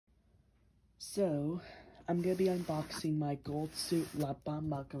So, I'm gonna be unboxing my Goldsuit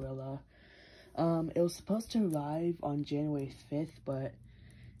bamba gorilla. It was supposed to arrive on January 5th, but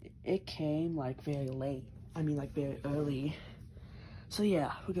it came like very late. I mean like very early. So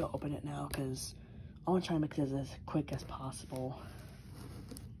yeah, we're gonna open it now because I want to try to make this as quick as possible.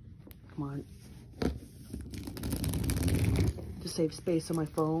 Come on. To save space on my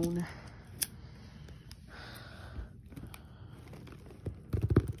phone.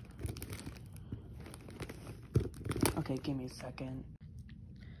 Okay, give me a second.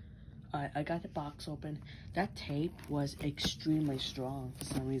 Alright, I got the box open. That tape was extremely strong for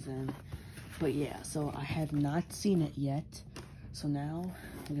some reason. But yeah, so I have not seen it yet. So now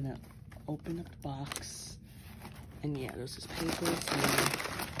I'm gonna open up the box. And yeah, there's this paper.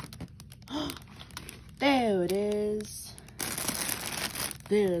 So there it is.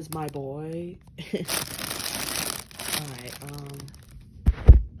 There's my boy. Alright,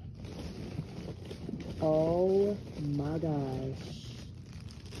 oh my gosh.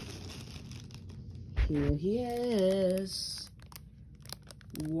 Here he is.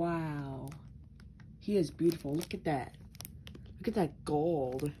 Wow. He is beautiful. Look at that. Look at that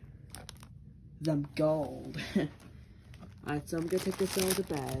gold. Them gold. Alright, so I'm gonna take this out of the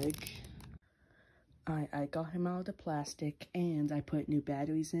bag. Alright, I got him out of the plastic and I put new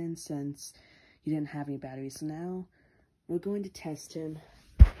batteries in since he didn't have any batteries. So now we're going to test him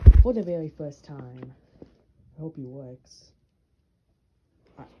for the very first time. I hope he works.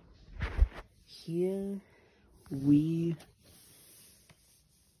 Alright. Here we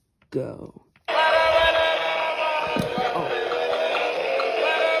go. Oh.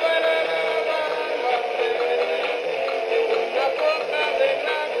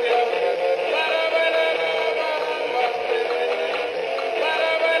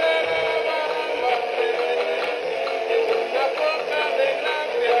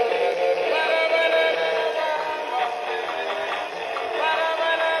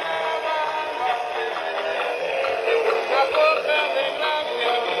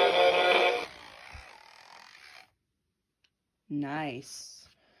 Nice.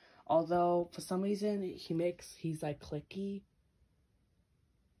 Although, for some reason, he's like clicky.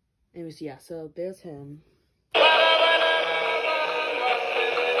 Anyways, yeah, so there's him.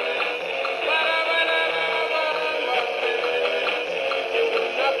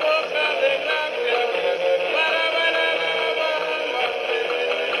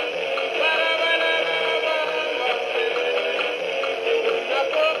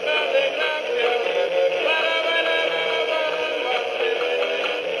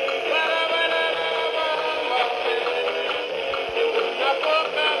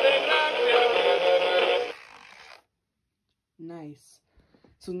 Nice.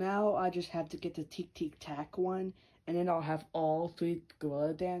 So now I just have to get the Tic-Tic-Tac one, and then I'll have all 3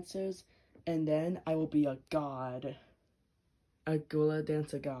 gorilla dancers, and then I will be a god. A gorilla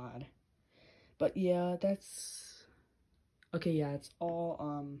dancer god. But yeah, that's... Okay, yeah, it's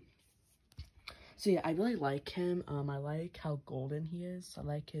all, So yeah, I really like him. I like how golden he is.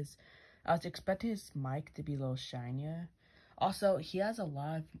 I was expecting his mic to be a little shinier. Also, he has a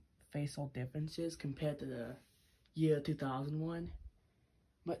lot of facial differences compared to the year 2001.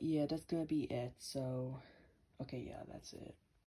 But yeah, that's gonna be it. So, okay, yeah, that's it.